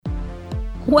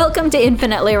Welcome to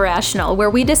Infinitely Irrational,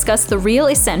 where we discuss the real,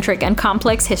 eccentric, and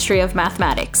complex history of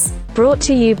mathematics. Brought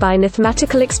to you by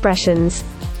Mathematical Expressions.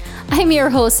 I'm your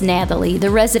host, Natalie,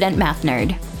 the resident math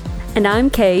nerd. And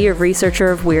I'm Kay, your researcher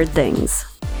of weird things.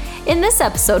 In this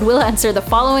episode, we'll answer the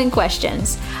following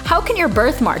questions. How can your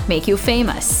birthmark make you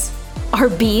famous? Are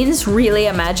beans really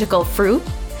a magical fruit?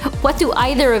 What do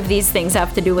either of these things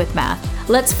have to do with math?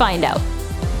 Let's find out.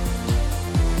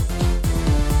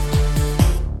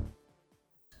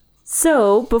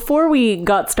 So, before we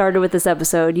got started with this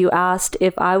episode, you asked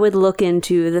if I would look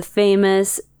into the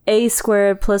famous a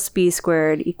squared plus b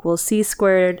squared equals c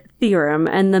squared theorem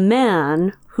and the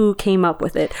man who came up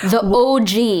with it. The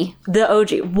OG. The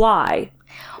OG. Why?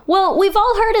 Well, we've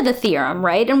all heard of the theorem,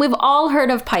 right? And we've all heard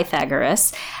of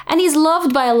Pythagoras. And he's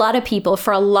loved by a lot of people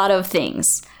for a lot of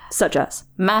things. Such as?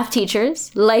 Math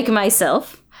teachers, like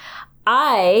myself.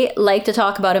 I like to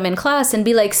talk about him in class and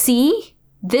be like, see?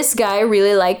 This guy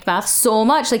really liked math so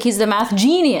much. Like, he's the math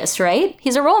genius, right?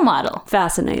 He's a role model.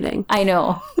 Fascinating. I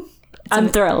know. I'm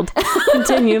thrilled.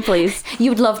 Continue, please.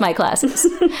 You'd love my classes.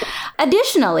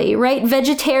 Additionally, right,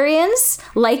 vegetarians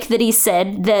like that he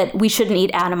said that we shouldn't eat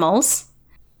animals.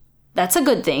 That's a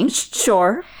good thing.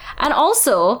 Sure. And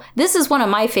also, this is one of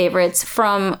my favorites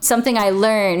from something I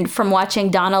learned from watching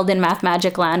Donald in Math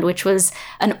Magic Land, which was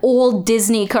an old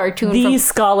Disney cartoon. The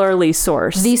scholarly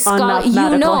source on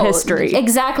mathematical history.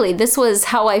 Exactly. This was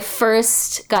how I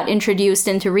first got introduced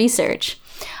into research.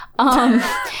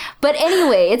 But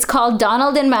anyway, it's called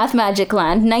Donald in Math Magic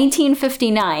Land,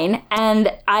 1959.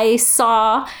 And I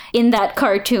saw in that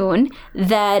cartoon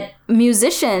that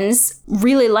musicians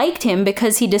really liked him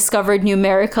because he discovered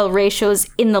numerical ratios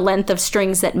in the length of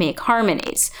strings that make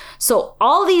harmonies. So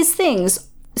all these things,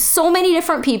 so many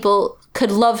different people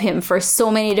could love him for so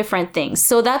many different things.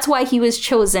 So that's why he was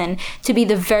chosen to be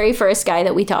the very first guy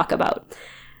that we talk about.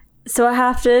 So I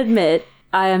have to admit,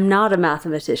 I am not a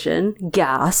mathematician.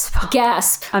 Gasp.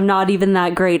 Gasp. I'm not even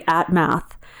that great at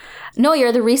math. No,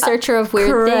 you're the researcher of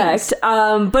weird things.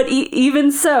 Correct. But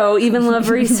even so, even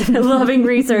loving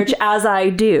research as I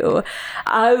do,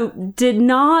 I did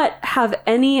not have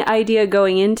any idea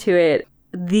going into it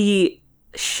the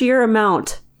sheer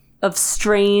amount of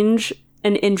strange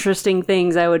and interesting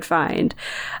things I would find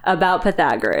about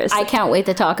Pythagoras. I can't wait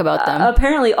to talk about them.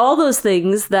 Apparently, all those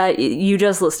things that you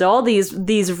just listed, all these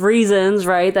reasons,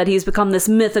 right, that he's become this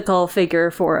mythical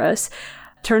figure for us,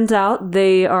 turns out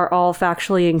they are all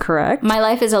factually incorrect. My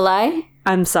life is a lie?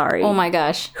 I'm sorry. Oh my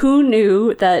gosh. Who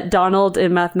knew that Donald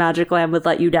in Math Magic Land would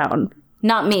let you down?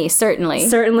 Not me, certainly.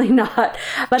 Certainly not.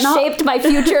 But shaped my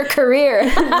future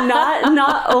career.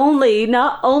 not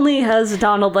only has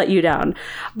Donald let you down,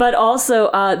 but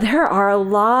also there are a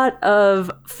lot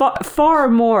of far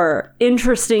more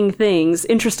interesting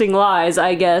lies,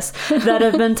 I guess, that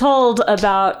have been told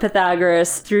about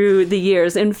Pythagoras through the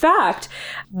years. In fact,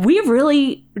 we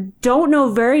really don't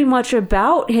know very much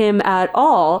about him at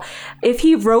all. If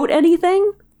he wrote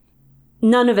anything,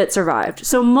 none of it survived.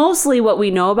 So mostly what we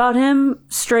know about him,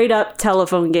 straight up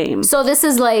telephone game. So this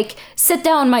is like, sit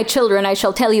down, my children, I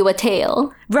shall tell you a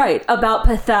tale. Right, about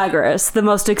Pythagoras, the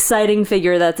most exciting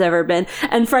figure that's ever been.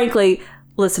 And frankly,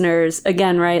 listeners,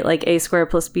 again, right, like a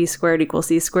squared plus b squared equals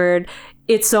c squared.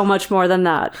 It's so much more than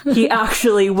that. He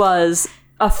actually was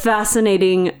a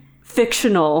fascinating,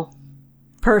 fictional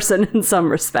person in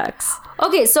some respects.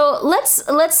 Okay, so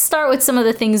let's start with some of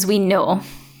the things we know.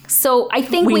 So I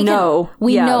think we know.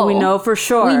 We know for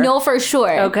sure. We know for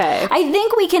sure. Okay. I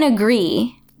think we can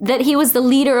agree that he was the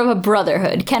leader of a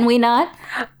brotherhood. Can we not?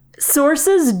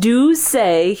 Sources do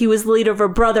say he was the leader of a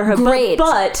brotherhood. Great.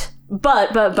 But.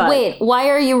 Wait, why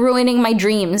are you ruining my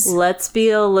dreams? Let's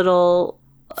be a little...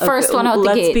 First one out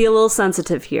the gate. Let's be a little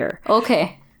sensitive here.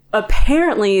 Okay.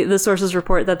 Apparently, the sources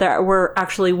report that there were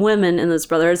actually women in this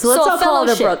brotherhood. So let's not call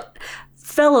it a brother.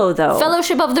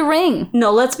 Fellowship of the Ring.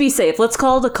 No, let's be safe. Let's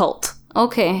call it a cult.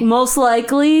 Okay. Most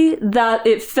likely that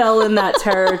it fell in that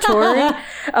territory.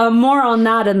 More on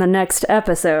that in the next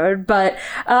episode. But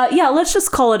yeah, let's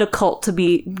just call it a cult to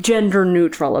be gender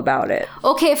neutral about it.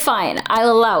 Okay, fine.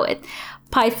 I'll allow it.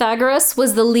 Pythagoras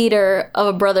was the leader of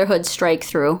a brotherhood strike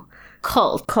through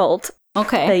cult.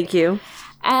 Okay. Thank you.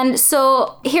 And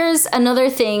so here's another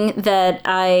thing that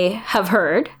I have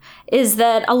heard is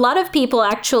that a lot of people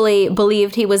actually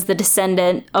believed he was the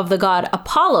descendant of the god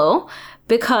Apollo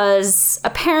because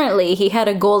apparently he had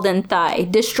a golden thigh.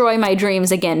 Destroy my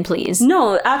dreams again, please.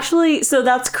 No, actually, so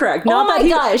that's correct. Not that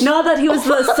he was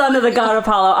the son of the god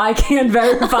Apollo. I can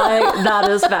verify that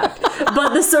as fact.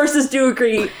 But the sources do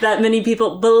agree that many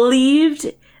people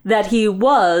believed that he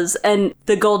was, and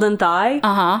the golden thigh,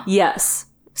 yes.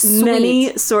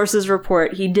 Many sources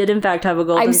report he did in fact have a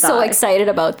golden thigh. I'm so excited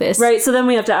about this. Right, so then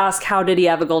we have to ask, how did he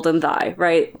have a golden thigh,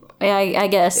 right? I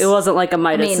guess. It wasn't like a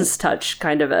Midas's touch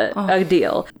kind of a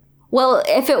deal. Well,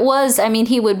 if it was, I mean,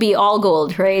 he would be all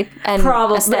gold, right? And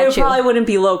Probably. a statue. It probably wouldn't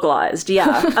be localized,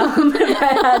 yeah. If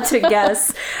I had to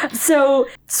guess. So,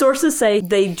 sources say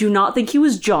they do not think he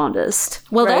was jaundiced.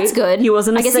 Well, right? that's good. He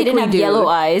wasn't a I guess he didn't have dude. yellow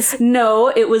eyes. No,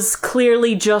 it was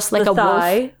clearly just Like the a wolf?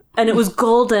 thigh. And it was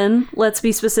golden. Let's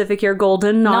be specific here.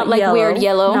 Golden, not like yellow. weird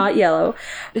yellow. Not yellow.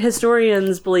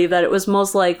 Historians believe that it was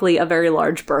most likely a very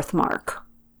large birthmark.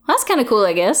 That's kind of cool,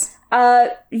 I guess.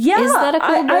 Yeah. Is that a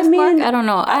cool birthmark? I don't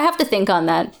know. I have to think on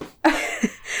that.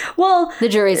 Well, The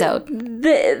jury's out.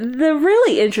 the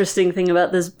really interesting thing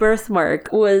about this birthmark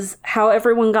was how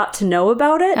everyone got to know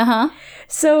about it. Uh-huh.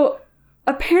 So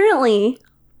apparently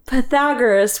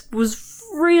Pythagoras was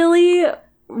really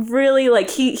like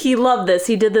he loved this.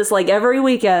 He did this like every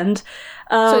weekend.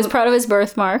 So he's proud of his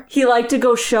birthmark. He liked to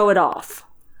go show it off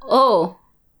Oh,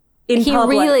 in he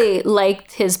public. really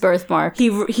liked his birthmark. He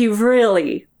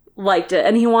really liked it,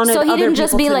 and he wanted. So he other didn't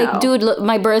just people be to like, know. dude, look,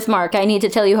 my birthmark. I need to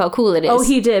tell you how cool it is. Oh,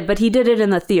 he did, but he did it in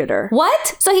the theater.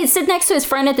 What? So he'd sit next to his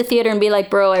friend at the theater and be like,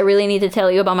 bro, I really need to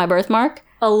tell you about my birthmark?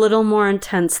 A little more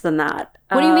intense than that.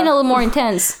 What do you mean a little more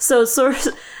intense?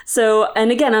 So,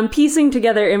 and again, I'm piecing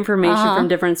together information from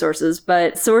different sources,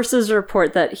 but sources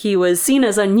report that he was seen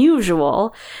as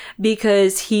unusual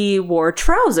because he wore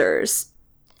trousers.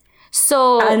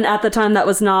 So, And at the time, that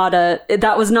was not a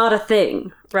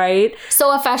thing, right?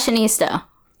 so a fashionista.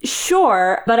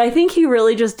 Sure, but I think he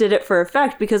really just did it for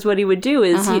effect, because what he would do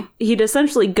is he'd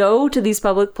essentially go to these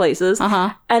public places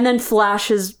and then flash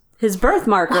his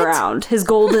birthmark around, his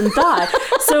golden thigh.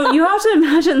 So you have to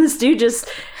imagine this dude just,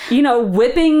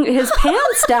 whipping his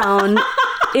pants down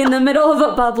in the middle of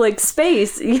a public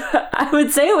space. I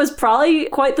would say it was probably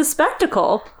quite the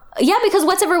spectacle. Yeah, because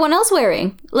what's everyone else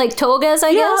wearing? Like togas,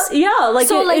 I guess? Yeah, like,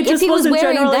 So, it if just he was wasn't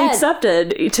wearing generally that-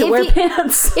 accepted to wear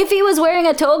pants. If he was wearing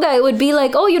a toga, it would be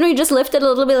like, oh, you just lifted a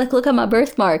little bit, like, look at my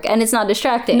birthmark, and it's not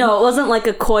distracting. No, it wasn't like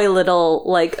a coy little,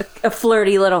 like a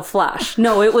flirty little flash.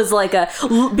 No, it was like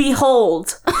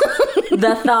behold,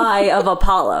 the thigh of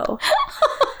Apollo.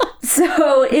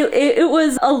 So it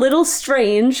was a little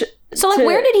strange. So, like,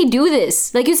 where did he do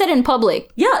this? Like you said, in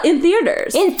public. Yeah, in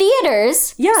theaters. In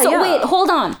theaters? Yeah, So, yeah. wait, hold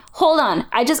on.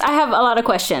 I have a lot of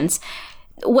questions.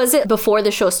 Was it before the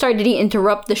show started? Did he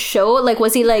interrupt the show? Like,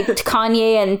 was he like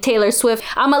Kanye and Taylor Swift?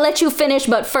 I'm gonna let you finish,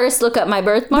 but first look at my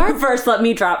birthmark? First, let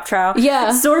me drop trow.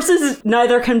 Yeah. Sources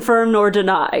neither confirm nor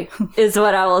deny, is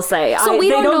what I will say. So we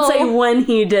they don't don't know- say when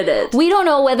he did it. We don't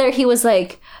know whether he was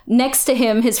like next to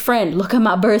him, his friend, look at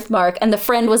my birthmark, and the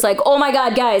friend was like, oh my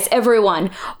god, guys, everyone.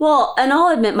 Well, and I'll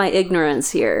admit my ignorance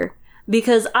here,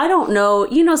 because I don't know,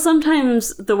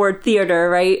 sometimes the word theater,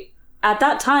 right? At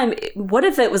that time, what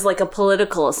if it was like a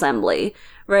political assembly,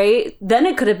 right? Then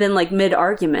it could have been like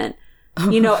mid-argument.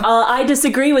 I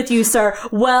disagree with you, sir.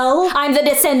 Well, I'm the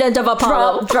descendant of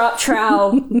Apollo. drop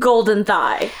trow, golden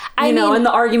thigh. I mean, and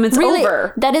the argument's really,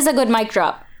 over. that is a good mic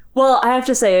drop. Well, I have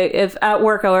to say, if at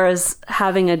work I was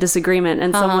having a disagreement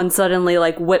and someone suddenly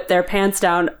like whipped their pants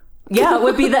down, yeah, it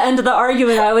would be the end of the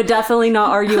argument. I would definitely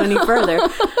not argue any further.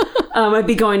 I'd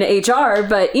be going to HR,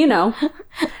 but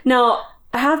Now,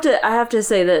 I have to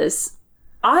say this.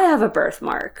 I have a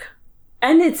birthmark.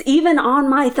 And it's even on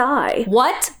my thigh.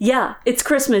 What? Yeah, it's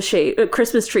Christmas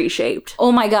tree shaped.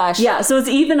 Oh my gosh. Yeah, so it's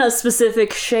even a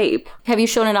specific shape. Have you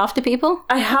shown it off to people?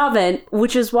 I haven't,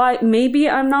 which is why maybe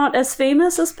I'm not as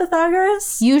famous as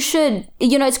Pythagoras. You should,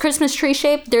 it's Christmas tree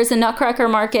shaped. There's a Nutcracker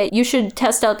market. You should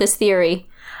test out this theory.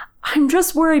 I'm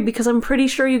just worried because I'm pretty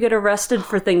sure you get arrested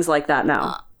for things like that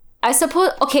now. I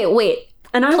suppose, okay, wait.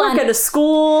 And I work at a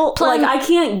school, I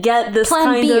can't get this Plan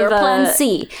kind B of... or Plan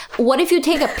C. What if you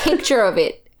take a picture of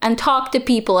it and talk to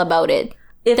people about it?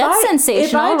 That's sensational,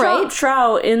 if I right? dropped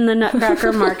trout in the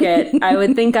Nutcracker market, I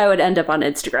would think I would end up on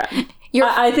Instagram.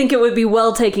 I think it would be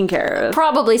well taken care of.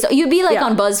 Probably so. You'd be like Yeah.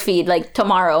 on BuzzFeed, like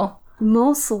tomorrow.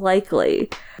 Most likely.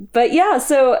 But yeah,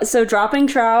 so dropping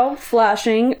trow,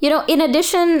 flashing. In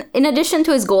addition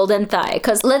to his golden thigh,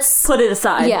 because let's Put it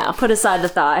aside. Yeah. Put aside the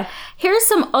thigh. here's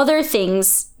some other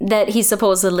things that he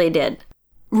supposedly did.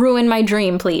 Ruin my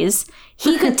dream, please.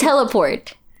 He could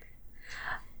teleport.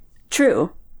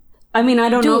 True. I mean, I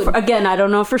don't know. Dude. I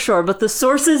don't know for sure, but the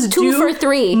sources 2 for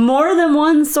 3. More than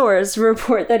one source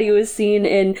report that he was seen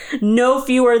in no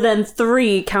fewer than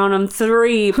 3, count them,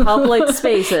 3 public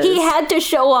spaces. He had to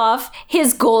show off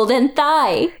his golden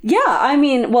thigh. Yeah, I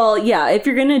mean, well, yeah, if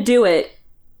you're gonna do it,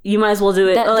 you might as well do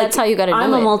it. That's how you gotta do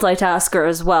I'm it. a multitasker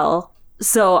as well,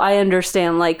 so I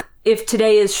understand, like, if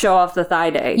today is show off the thigh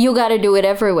day. You got to do it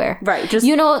everywhere. Right. Just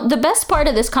the best part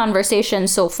of this conversation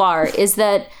so far is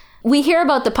that we hear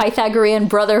about the Pythagorean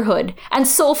brotherhood, and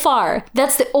so far,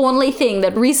 that's the only thing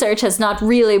that research has not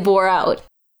really bore out.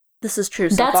 This is true.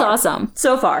 That's far. awesome.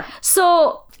 So far.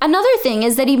 So another thing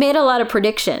is that he made a lot of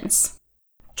predictions.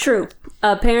 True.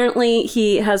 Apparently,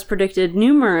 he has predicted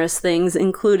numerous things,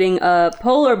 including a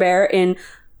polar bear in,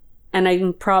 and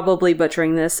I'm probably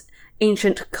butchering this,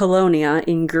 ancient Colonia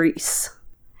in Greece.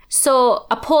 So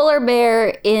a polar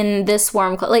bear in this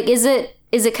worm, like, is it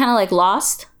kind of like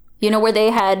Lost? Where they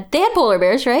had polar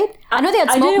bears, right? I know they had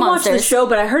smoke monsters. I didn't watch the show,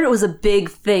 but I heard it was a big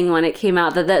thing when it came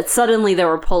out that suddenly there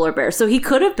were polar bears. So he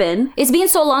could have been. It's been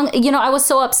so long. I was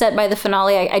so upset by the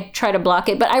finale. I try to block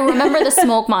it, but I remember the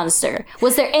smoke monster.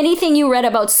 Was there anything you read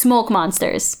about smoke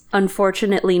monsters?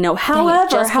 Unfortunately, no.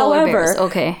 However,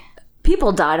 okay.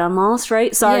 People died on Lost,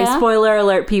 right? Sorry, Yeah. Spoiler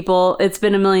alert, people. It's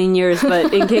been a million years,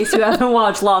 but in case you haven't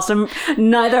watched Lost,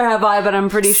 neither have I, but I'm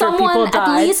pretty sure people died.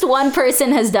 At least one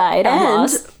person has died on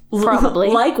Lost. Probably.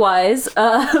 Likewise,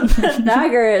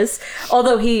 Pythagoras,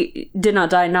 although he did not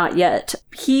die, not yet,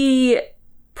 he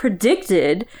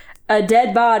predicted a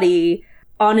dead body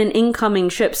on an incoming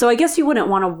ship. So I guess you wouldn't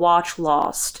want to watch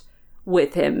Lost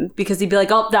with him because he'd be like,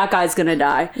 oh, that guy's gonna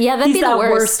die. Yeah, that'd He's be the that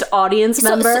worst audience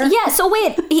member. So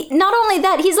wait, not only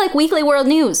that, he's like Weekly World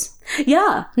News.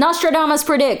 Yeah. Nostradamus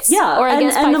predicts. Yeah. Or I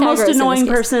guess and the most Pythagoras annoying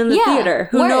person in the theater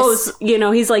who knows,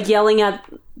 he's like yelling at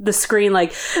the screen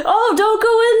like, oh, don't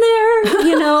go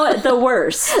in there. The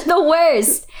worst. The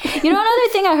worst. Another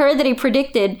thing I heard that he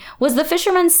predicted was the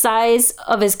fisherman's size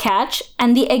of his catch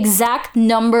and the exact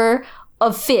number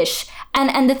of fish.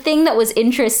 And the thing that was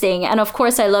interesting, and of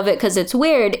course I love it because it's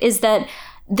weird, is that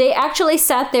they actually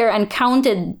sat there and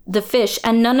counted the fish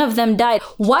and none of them died.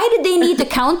 Why did they need to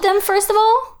count them, first of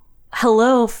all?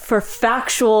 Hello, for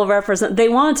factual represent. They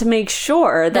wanted to make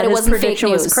sure that his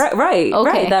prediction was correct. Right, okay.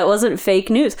 Right. That wasn't fake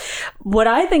news. What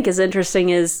I think is interesting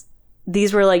is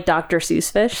these were like Dr.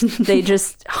 Seuss fish. They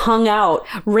just hung out.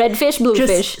 Red fish, blue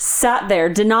fish. Sat there,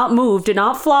 did not move, did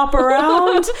not flop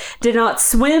around, did not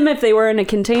swim if they were in a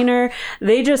container.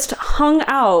 They just hung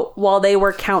out while they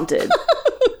were counted.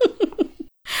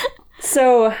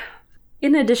 So,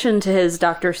 in addition to his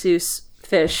Dr. Seuss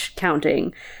fish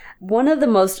counting, one of the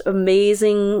most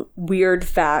amazing weird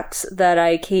facts that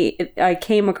I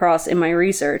came across in my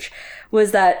research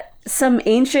was that some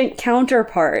ancient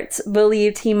counterparts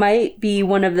believed he might be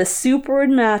one of the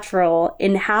supernatural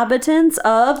inhabitants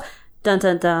of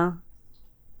the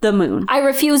moon. I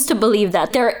refuse to believe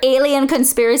that. There are alien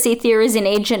conspiracy theories in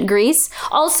ancient Greece.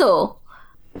 Also,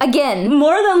 again,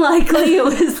 more than likely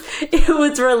it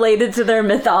was related to their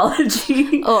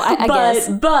mythology. Oh, I guess.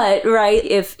 But right,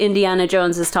 if Indiana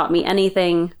Jones has taught me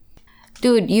anything,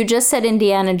 dude, you just said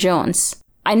Indiana Jones.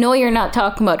 I know you're not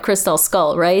talking about Crystal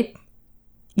Skull, right?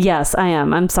 Yes, I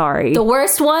am. I'm sorry. The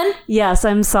worst one? Yes,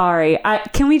 I'm sorry.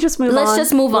 Can we just move on? Let's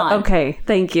just move on. Okay,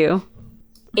 thank you.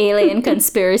 Alien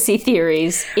conspiracy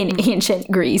theories in ancient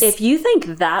Greece. If you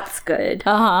think that's good.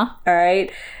 Uh-huh. All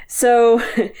right. So,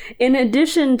 in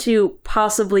addition to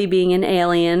possibly being an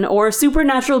alien or a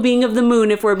supernatural being of the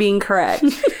moon, if we're being correct,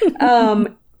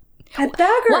 Pythagoras...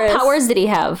 What powers did he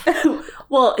have?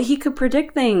 Well, he could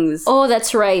predict things. Oh,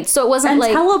 that's right. So it wasn't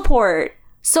and teleport.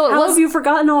 So How have you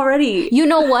forgotten already? You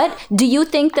know what? Do you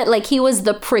think that like he was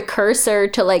the precursor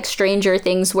to like Stranger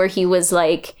Things, where he was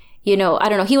like, I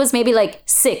don't know, he was maybe like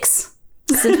 6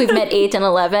 since we've met 8 and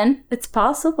 11? It's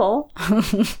possible.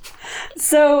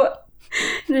 So,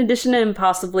 in addition to him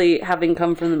possibly having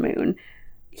come from the moon,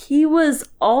 he was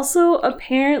also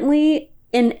apparently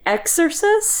an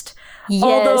exorcist. Yes.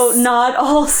 Although not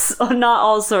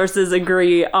all sources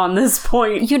agree on this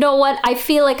point. You know what? I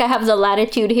feel like I have the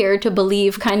latitude here to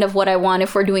believe kind of what I want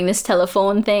if we're doing this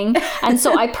telephone thing. And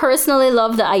so I personally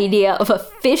love the idea of a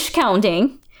fish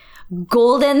counting,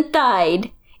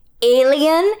 golden-thighed,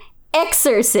 alien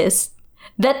exorcist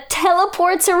that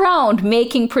teleports around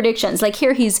making predictions. Like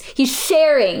here he's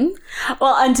sharing.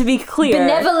 Well, and to be clear,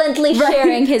 benevolently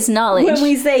sharing his knowledge. When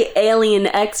we say alien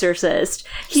exorcist,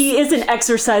 he isn't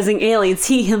exorcising aliens.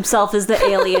 He himself is the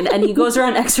alien, and he goes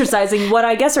around exorcising what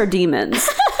I guess are demons.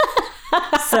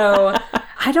 So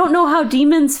I don't know how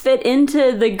demons fit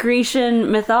into the Grecian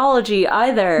mythology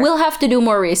either. We'll have to do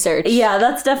more research. Yeah,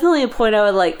 that's definitely a point I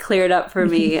would like cleared up for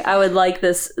me. I would like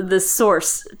this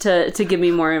source to give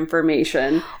me more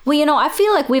information. Well, I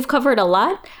feel like we've covered a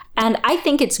lot, and I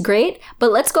think it's great,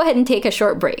 but let's go ahead and take a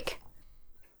short break.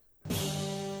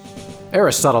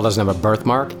 Aristotle doesn't have a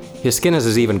birthmark. His skin is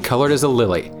as even colored as a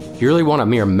lily. Do you really want a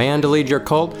mere man to lead your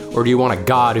cult, or do you want a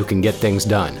god who can get things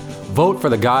done? Vote for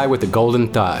the guy with the golden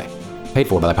thigh. Paid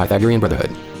for by the Pythagorean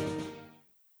Brotherhood.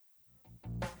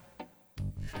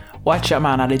 Watch out,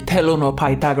 man. I did tell no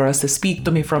Pythagoras to speak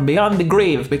to me from beyond the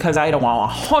grave because I don't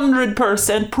want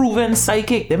 100% proven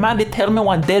psychic. The man did tell me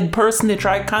one dead person they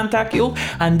try to contact you,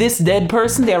 and this dead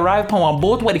person they arrived on a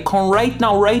boat where they come right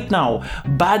now.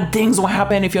 Bad things will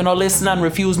happen if you not listen and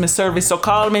refuse me service, so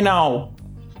call me now.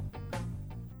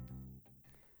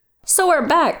 So we're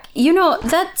back. You know,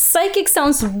 that psychic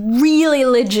sounds really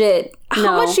legit. How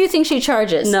No. much do you think she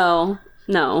charges? No.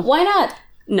 Why not?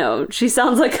 No, she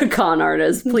sounds like a con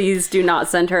artist. Please do not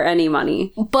send her any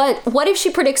money. But what if she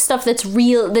predicts stuff that's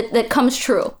real, that comes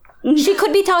true? She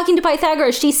could be talking to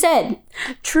Pythagoras, she said.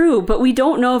 True, but we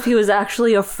don't know if he was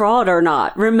actually a fraud or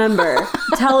not. Remember,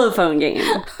 telephone game.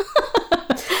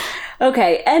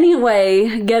 Okay,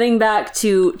 anyway, getting back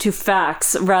to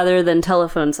facts rather than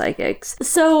telephone psychics.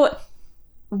 So,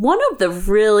 one of the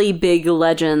really big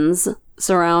legends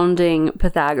surrounding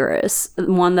Pythagoras,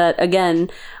 one that,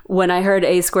 again, when I heard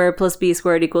a squared plus b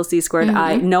squared equals c squared,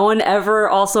 no one ever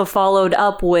also followed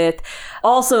up with,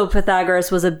 also Pythagoras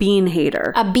was a bean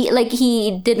hater. Like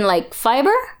he didn't like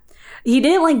fiber? He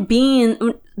didn't like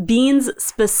beans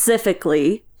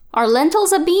specifically. Are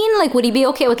lentils a bean? Like, would he be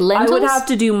okay with lentils? I would have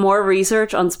to do more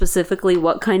research on specifically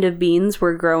what kind of beans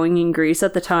were growing in Greece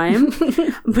at the time.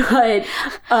 But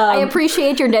I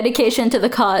appreciate your dedication to the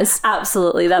cause.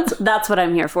 absolutely, that's what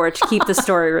I'm here for, to keep the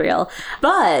story real.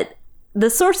 But the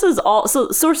sources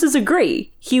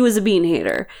agree he was a bean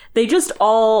hater. They just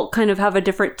all kind of have a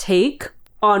different take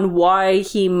on why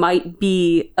he might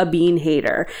be a bean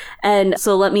hater. And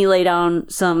so let me lay down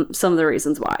some of the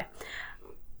reasons why.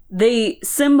 They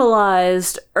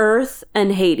symbolized Earth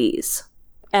and Hades.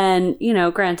 And, you know,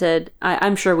 granted,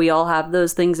 I'm sure we all have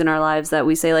those things in our lives that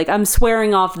we say, like, I'm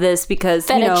swearing off this because,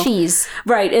 Feta cheese.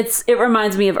 Right, it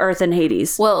reminds me of Earth and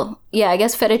Hades. Well, yeah, I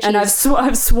guess feta cheese. And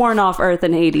I've sworn off Earth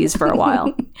and Hades for a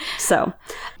while. So,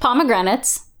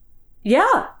 Pomegranates.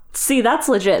 yeah. See, that's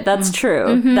legit. That's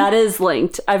true. That is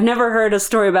linked. I've never heard a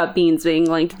story about beans being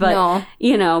linked, but No.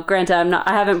 you know, granted,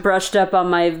 I haven't brushed up on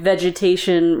my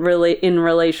vegetation in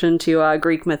relation to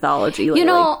Greek mythology lately. You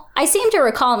know, I seem to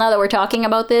recall, now that we're talking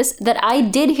about this, that I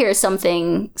did hear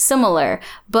something similar,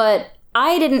 but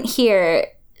I didn't hear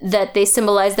that they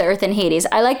symbolize the Earth and Hades.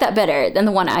 I like that better than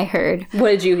the one I heard.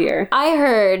 What did you hear? I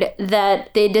heard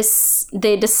that they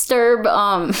disturb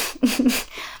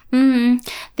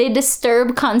they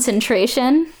disturb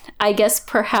concentration. I guess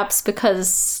perhaps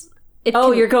because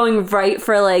You're going right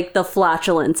for like the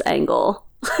flatulence angle.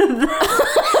 I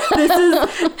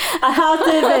have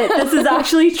to admit, this is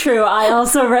actually true. I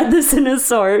also read this in a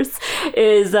source.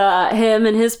 Is him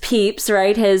and his peeps,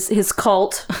 right? His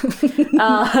cult,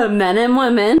 men and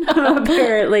women.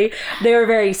 Apparently, they were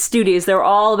very studious. They were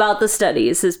all about the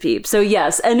studies. His peeps. So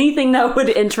yes, anything that would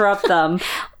interrupt them.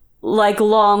 Like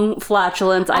long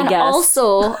flatulence, I guess. And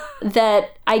also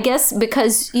that, I guess,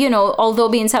 because, you know, although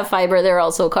beans have fiber, they're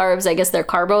also carbs. I guess they're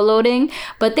carbo loading,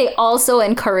 but they also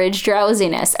encourage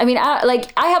drowsiness. I mean, I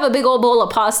have a big old bowl of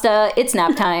pasta. It's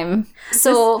nap time.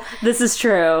 So this is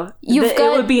true. You've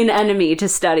got- it would be an enemy to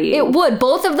study. it would.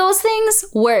 Both of those things,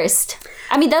 worst.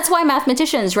 I mean, that's why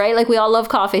mathematicians, right? Like, we all love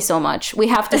coffee so much. We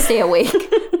have to stay awake.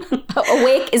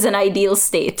 Awake is an ideal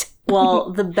state.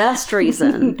 Well, the best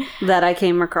reason that I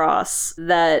came across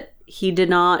that he did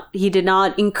not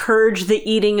encourage the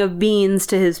eating of beans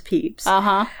to his peeps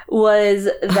was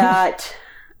that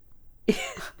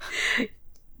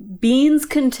beans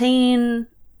contain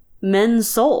men's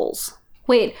souls.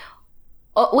 Wait,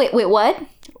 what?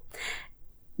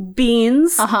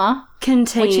 Beans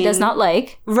contain... Which he does not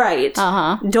like. Right.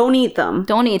 Don't eat them.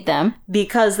 Don't eat them.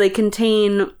 Because they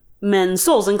contain men's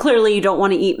souls, and clearly you don't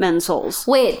want to eat men's souls.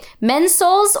 Wait, men's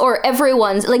souls or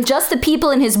everyone's? Like, just the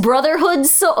people in his brotherhood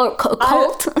or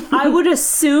cult? I would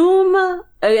assume,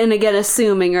 and again,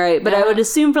 assuming, right? But I would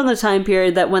assume from the time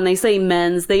period that when they say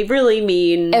men's, they really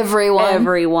mean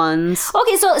everyone's.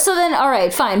 Okay, so then, all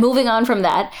right, fine. Moving on from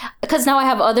that, because now I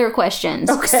have other questions.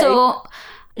 Okay. So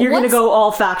You're going to go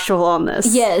all factual on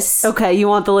this. Yes. Okay, you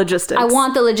want the logistics. I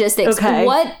want the logistics. Okay.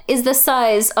 What is the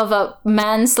size of a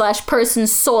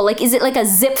man/person's soul? Like, is it like a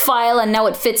zip file and now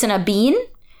it fits in a bean?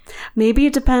 Maybe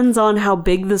it depends on how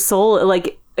big the soul,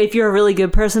 like, if you're a really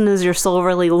good person, is your soul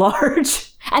really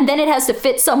large? And then it has to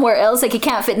fit somewhere else. Like, it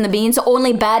can't fit in the bean, so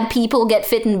only bad people get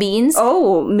fit in beans?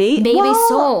 Oh, maybe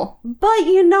so. But,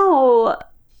 you know...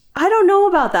 I don't know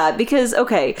about that because,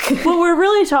 okay, what we're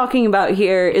really talking about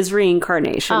here is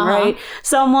reincarnation, right?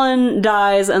 Someone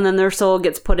dies and then their soul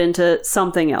gets put into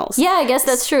something else. Yeah, I guess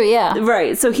that's true, yeah.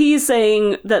 Right. So he's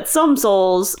saying that some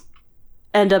souls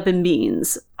end up in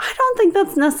beans. I don't think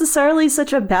that's necessarily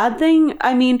such a bad thing.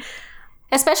 I mean,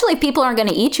 Especially if people aren't going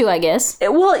to eat you, I guess.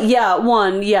 Well, yeah,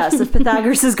 one, yes, if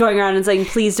Pythagoras is going around and saying,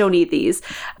 please don't eat these.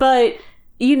 But,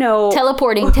 you know...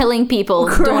 Teleporting, telling people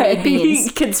don't eat beans.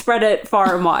 He can spread it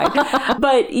far and wide.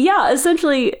 But yeah,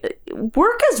 essentially,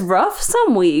 work is rough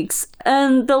some weeks.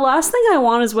 And the last thing I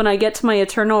want is when I get to my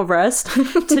eternal rest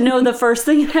to know the first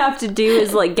thing I have to do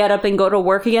is like get up and go to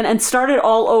work again and start it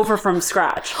all over from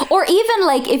scratch. Or even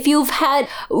like if you have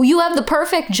the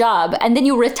perfect job and then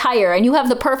you retire and you have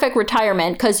the perfect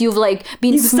retirement because you've like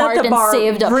been smart set the and bar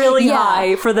saved up. really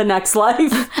high for the next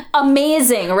life.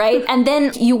 Amazing, right? And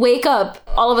then you wake up,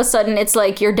 all of a sudden it's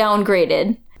like you're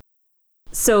downgraded.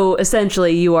 So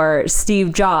essentially you are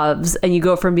Steve Jobs and you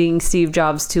go from being Steve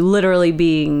Jobs to literally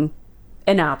being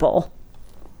an apple.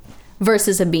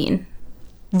 Versus a bean.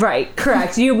 Right,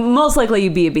 correct. You most likely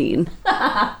you'd be a bean.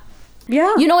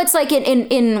 Yeah. You know, it's like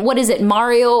in what is it,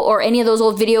 Mario or any of those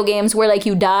old video games where like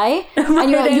you die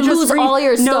and you lose all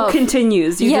your stuff. No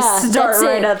continues. You just start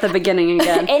right at the beginning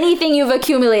again. Anything you've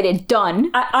accumulated, done.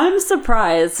 I'm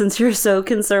surprised, since you're so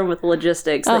concerned with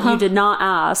logistics, that you did not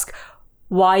ask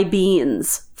why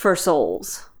beans for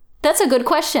souls. That's a good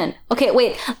question. Okay,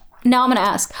 wait. Now I'm going to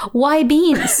ask, why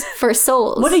beans for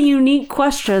souls? What a unique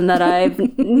question that I've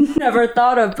never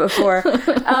thought of before.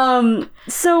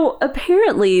 So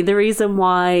apparently the reason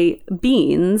why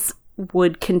beans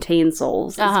would contain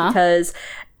souls is because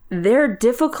they're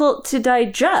difficult to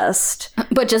digest.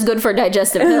 But just good for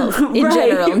digestive health in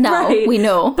general. Now we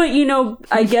know. But, you know,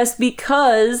 I guess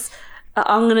because...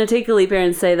 I'm going to take a leap here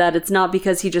and say that it's not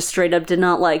because he just straight up did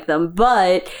not like them.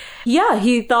 But yeah,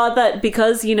 he thought that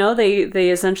because, you know, they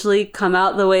essentially come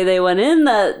out the way they went in,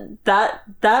 that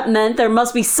meant there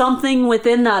must be something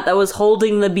within that was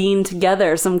holding the bean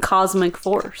together, some cosmic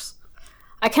force.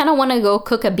 I kind of want to go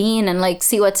cook a bean and like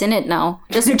see what's in it now.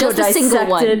 Just a single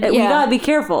one. Yeah. We gotta be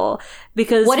careful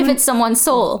because what if it's someone's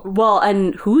soul? Well,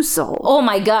 and whose soul? Oh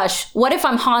my gosh! What if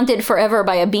I'm haunted forever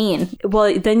by a bean?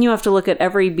 Well, then you have to look at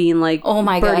every bean, like oh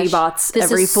my Birdie gosh. Bott's This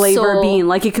every is flavor so... bean.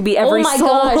 Like it could be every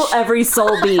every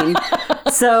soul bean.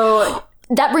 So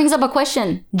that brings up a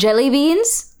question: jelly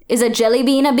beans? Is a jelly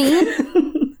bean a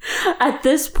bean? At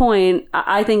this point,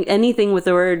 I think anything with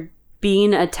the word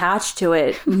bean attached to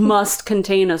it must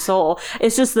contain a soul.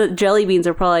 It's just that jelly beans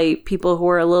are probably people who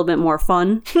were a little bit more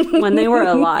fun when they were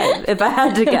alive, if I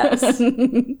had to guess.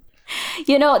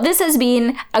 You know, this has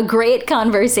been a great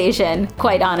conversation,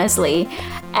 quite honestly.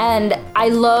 And I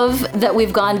love that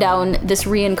we've gone down this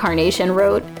reincarnation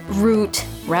route.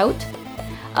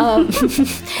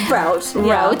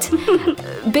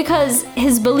 Because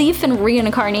his belief in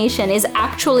reincarnation is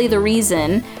actually the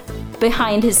reason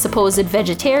behind his supposed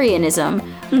vegetarianism,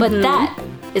 but that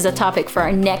is a topic for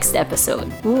our next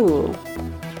episode. Ooh.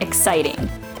 Exciting.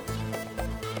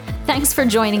 Thanks for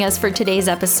joining us for today's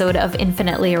episode of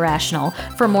Infinitely Irrational.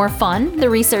 For more fun, the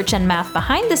research and math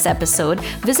behind this episode,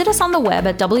 visit us on the web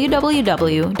at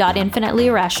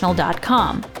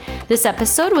www.infinitelyirrational.com. This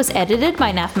episode was edited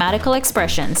by Nathmatical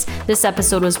Expressions. This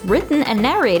episode was written and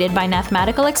narrated by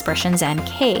Nathmatical Expressions and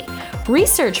Kay.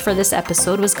 Research for this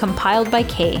episode was compiled by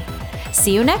Kay.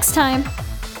 See you next time!